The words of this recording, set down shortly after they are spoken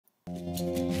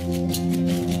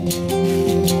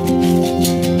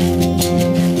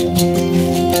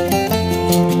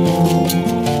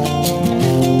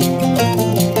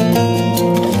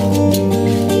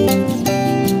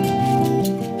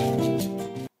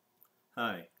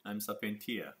I'm Sapien.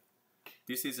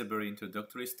 This is a very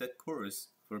introductory stat course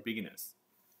for beginners.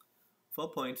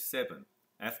 4.7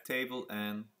 F-table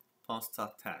and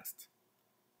post-hoc test.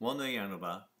 One-way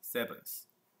ANOVA 7th.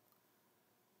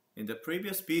 In the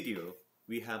previous video,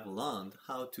 we have learned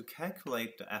how to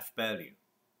calculate the F-value.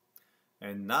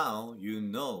 And now you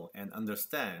know and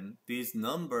understand these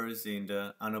numbers in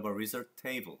the ANOVA result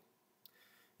table.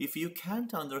 If you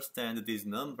can't understand these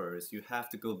numbers, you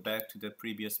have to go back to the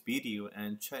previous video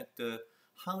and check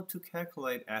how to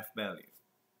calculate F-value.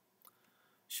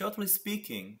 Shortly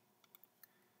speaking,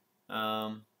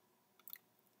 the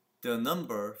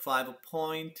number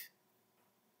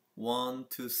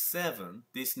 5.127,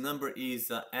 this number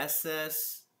is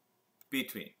SS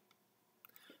between.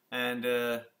 And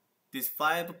this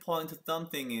 5 point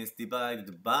something is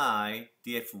divided by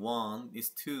df1 is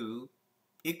 2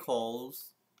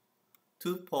 equals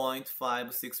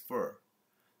 2.564.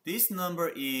 This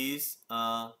number is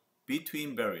a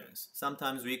between variance.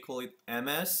 Sometimes we call it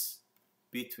MS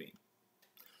between.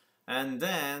 And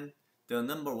then the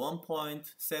number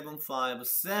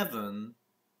 1.757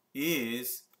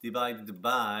 is divided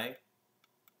by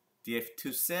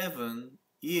df27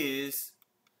 is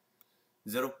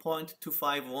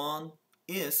 0.251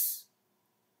 is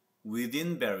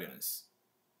within variance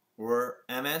or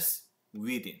MS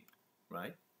within,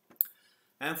 right?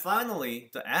 And finally,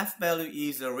 the F value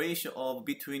is a ratio of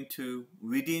between two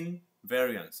within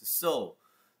variance. So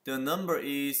the number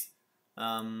is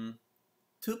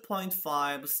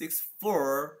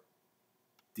 2.564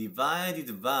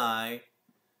 divided by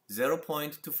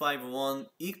 0.251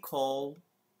 equal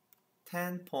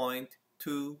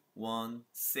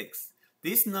 10.216.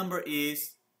 This number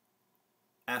is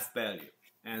F value.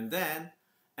 And then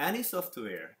any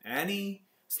software, any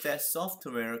stat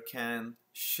software can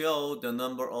show the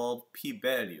number of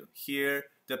p-value. Here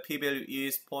the p-value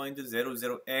is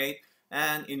 0.008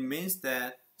 and it means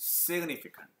that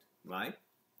significant, right?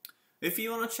 If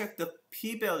you want to check the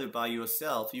p-value by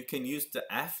yourself, you can use the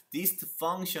fdist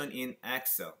function in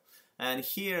Excel. And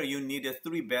here you need the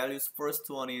three values. First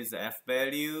one is the f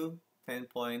value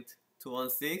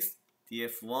 10.216,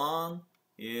 df1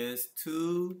 is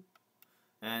 2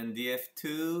 and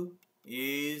df2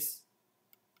 is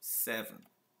 7,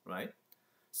 right?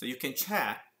 So you can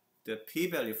check the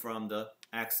p-value from the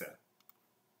Excel.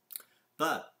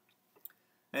 But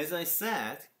as I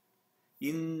said,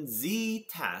 in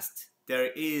z-test there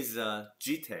is a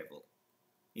g-table.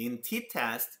 In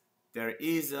t-test there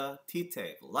is a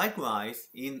t-table. Likewise,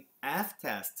 in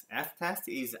f-test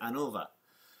is ANOVA.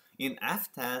 In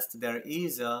f-test there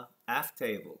is a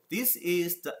f-table. This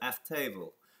is the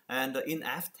f-table. And in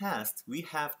f-test we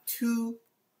have 2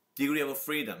 degrees of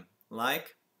freedom.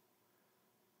 Like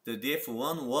the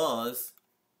df1 was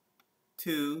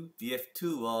 2,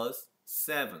 df2 was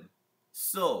 7.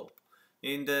 So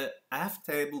in the F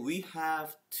table we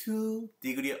have 2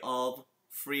 degrees of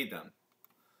freedom.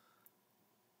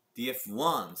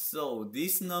 df1, so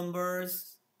these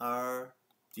numbers are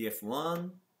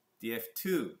df1,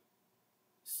 df2.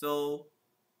 So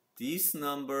these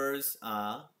numbers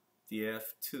are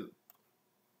df2,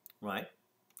 right?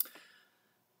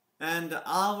 And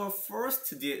our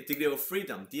first degree of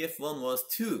freedom, df1 was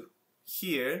 2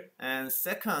 here, and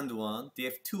second one,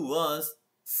 df2 was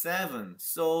 7.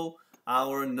 So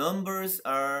our numbers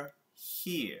are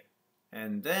here.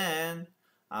 And then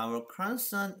our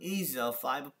constant is a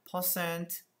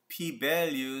 5%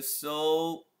 p-value.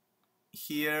 So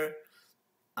here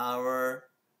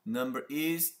our number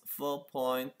is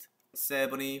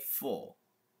 4.74.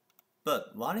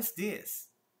 But what is this?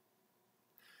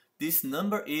 This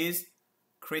number is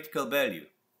critical value.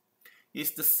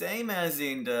 It's the same as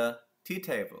in the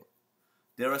t-table.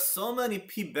 There are so many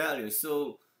p-values,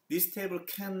 so this table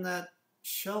cannot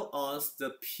show us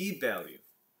the p-value.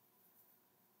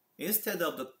 Instead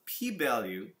of the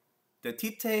p-value, the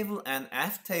t-table and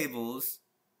f-tables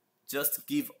just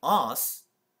give us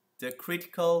the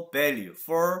critical value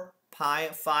for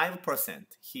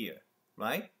 5% here,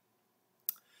 right?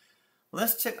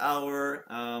 Let's check our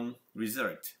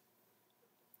result.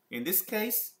 In this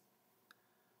case,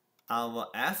 our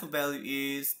F value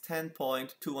is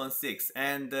 10.216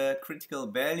 and the critical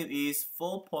value is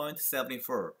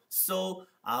 4.74. So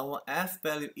our F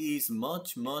value is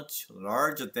much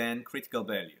larger than critical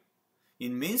value.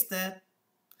 It means that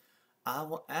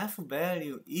our F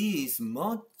value is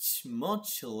much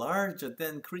larger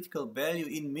than critical value.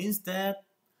 It means that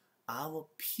our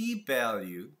P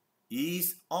value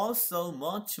is also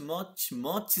much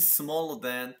smaller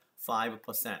than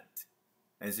 5%.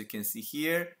 As you can see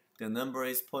here, the number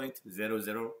is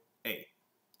 0.008.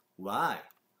 Why?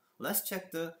 Let's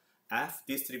check the F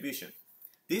distribution.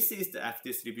 This is the F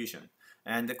distribution.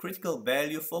 And the critical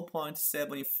value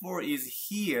 4.74 is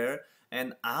here,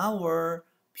 and our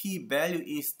p-value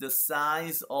is the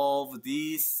size of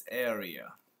this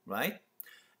area, right?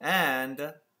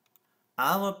 And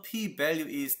our p-value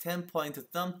is 10 point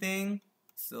something,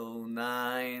 so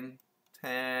 9,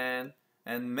 10,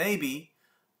 and maybe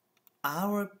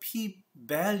our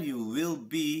p-value will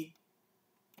be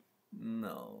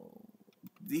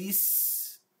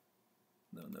this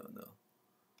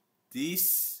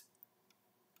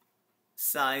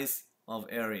size of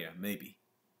area, maybe,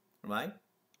 right?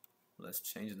 Let's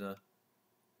change the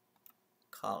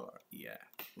color. Yeah,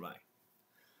 right.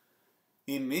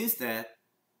 It means that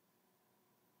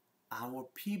our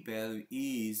p-value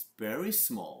is very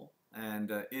small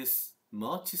and is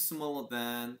much smaller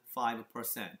than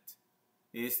 5%.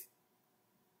 It's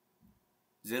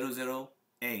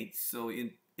 0.008, so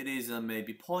it is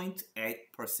maybe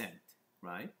 0.8%,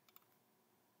 right?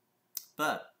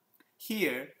 But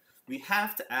here we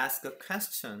have to ask a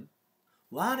question: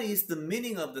 what is the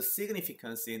meaning of the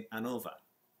significance in ANOVA?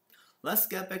 Let's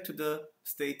get back to the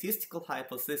statistical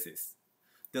hypothesis.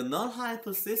 The null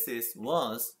hypothesis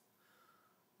was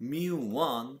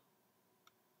mu1,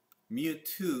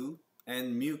 mu2,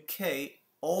 and mu-k,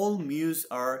 all mu's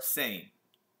are same.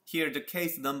 Here the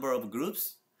case number of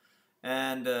groups,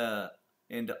 and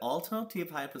in the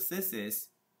alternative hypothesis,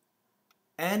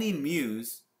 any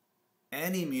mu's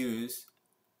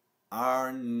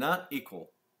are not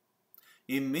equal.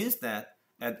 It means that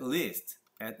at least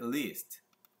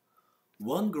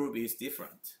one group is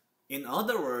different. In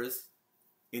other words,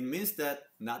 it means that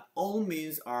not all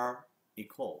mu's are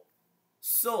equal.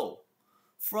 So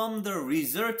from the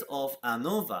result of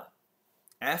ANOVA,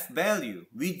 F value,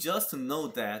 we just know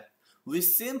that we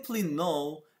simply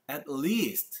know at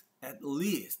least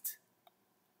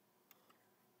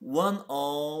one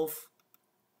of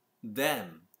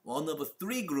them, one of the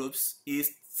three groups,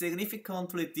 is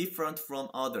significantly different from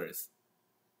others.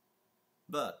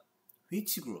 But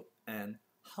which group and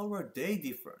how are they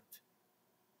different?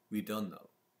 We don't know.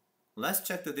 Let's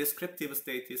check the descriptive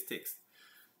statistics.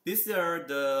 These are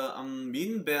the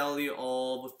mean value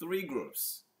of three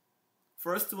groups.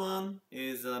 First one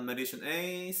is mediation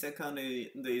A, second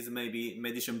is maybe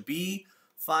mediation B,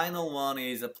 final one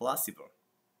is a placebo.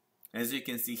 As you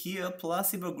can see here,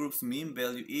 placebo group's mean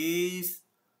value is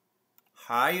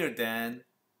higher than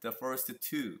the first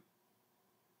two.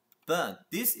 But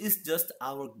this is just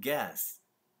our guess.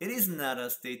 It is not a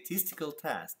statistical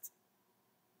test.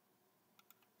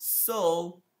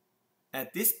 So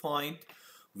at this point,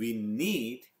 we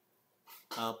need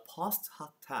a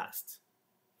post-hoc test.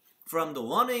 From the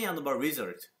 1A ANOVA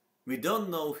result, we don't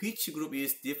know which group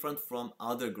is different from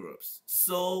other groups.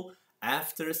 So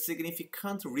after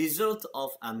significant result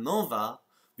of ANOVA,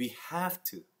 we have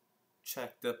to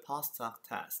check the post-hoc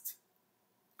test.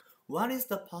 What is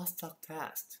the post-hoc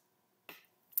test?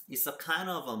 It's a kind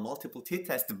of a multiple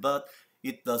t-test, but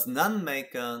it does not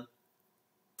make a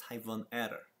type 1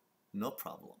 error. No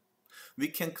problem. We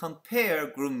can compare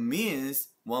group means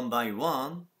one by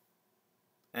one,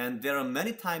 and there are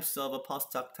many types of a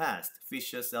post-hoc test.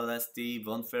 Fisher's LSD,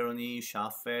 von Ferroni,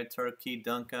 Schaffer, Turkey,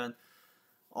 Duncan.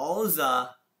 All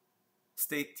the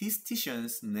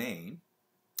statisticians' name.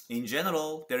 In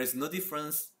general, there is no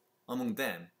difference among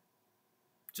them.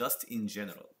 Just in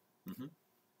general.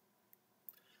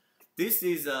 This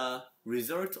is a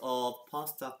result of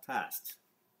post-hoc test.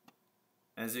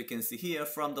 As you can see here,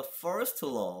 from the first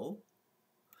law,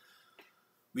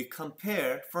 we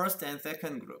compare first and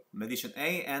second group, mediation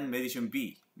A and mediation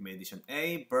B. Mediation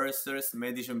A versus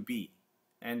mediation B.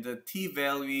 And the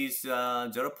t-value is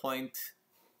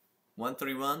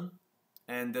 0.131.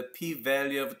 And the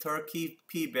p-value of Turkey,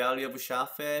 p-value of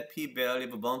Schaffer,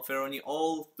 p-value of von Ferroni,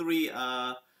 all three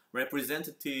are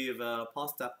representative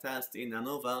post-hoc test in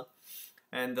ANOVA.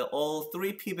 And all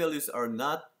three p-values are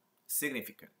not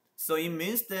significant. So it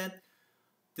means that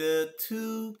the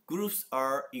two groups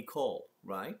are equal,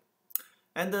 right?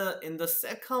 And in the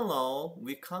second law,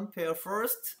 we compare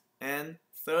first and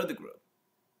third group.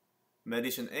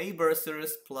 Mediation A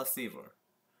versus placebo.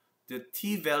 The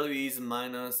t-value is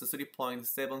minus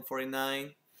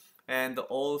 3.749, and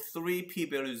all three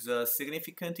p-values are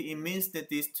significant. It means that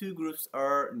these two groups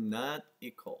are not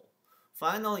equal.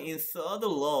 Finally, in third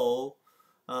law,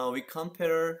 we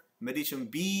compare mediation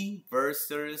B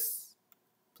versus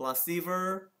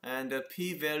placebo, and the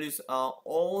p-values are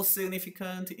all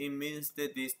significant. It means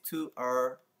that these two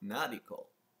are not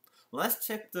equal. Let's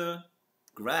check the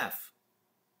graph.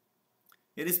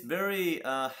 It is very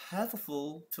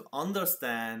helpful to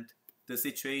understand the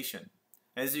situation.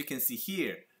 As you can see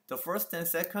here, the first and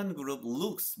second group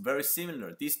looks very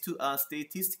similar. These two are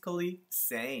statistically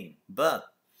same, but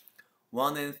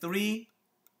 1 and 3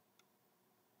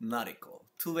 not equal.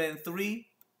 2 and 3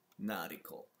 not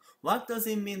equal. What does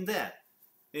it mean that?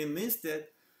 It means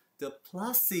that the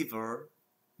placebo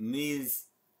needs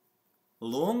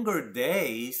longer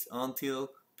days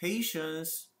until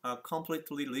patients are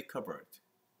completely recovered.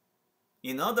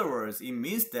 In other words, it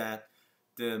means that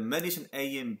the medicine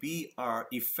A and B are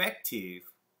effective,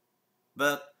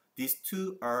 but these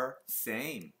two are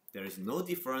same. There is no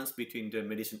difference between the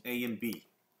medicine A and B,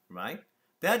 right?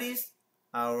 That is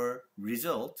our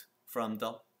result from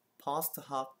the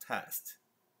post-hoc test.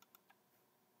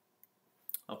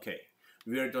 Okay,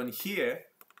 we are done here.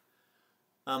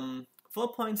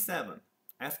 4.7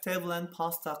 F-table and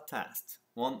post-hoc test.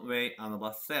 One-way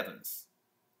ANOVA 7s.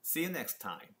 See you next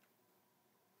time.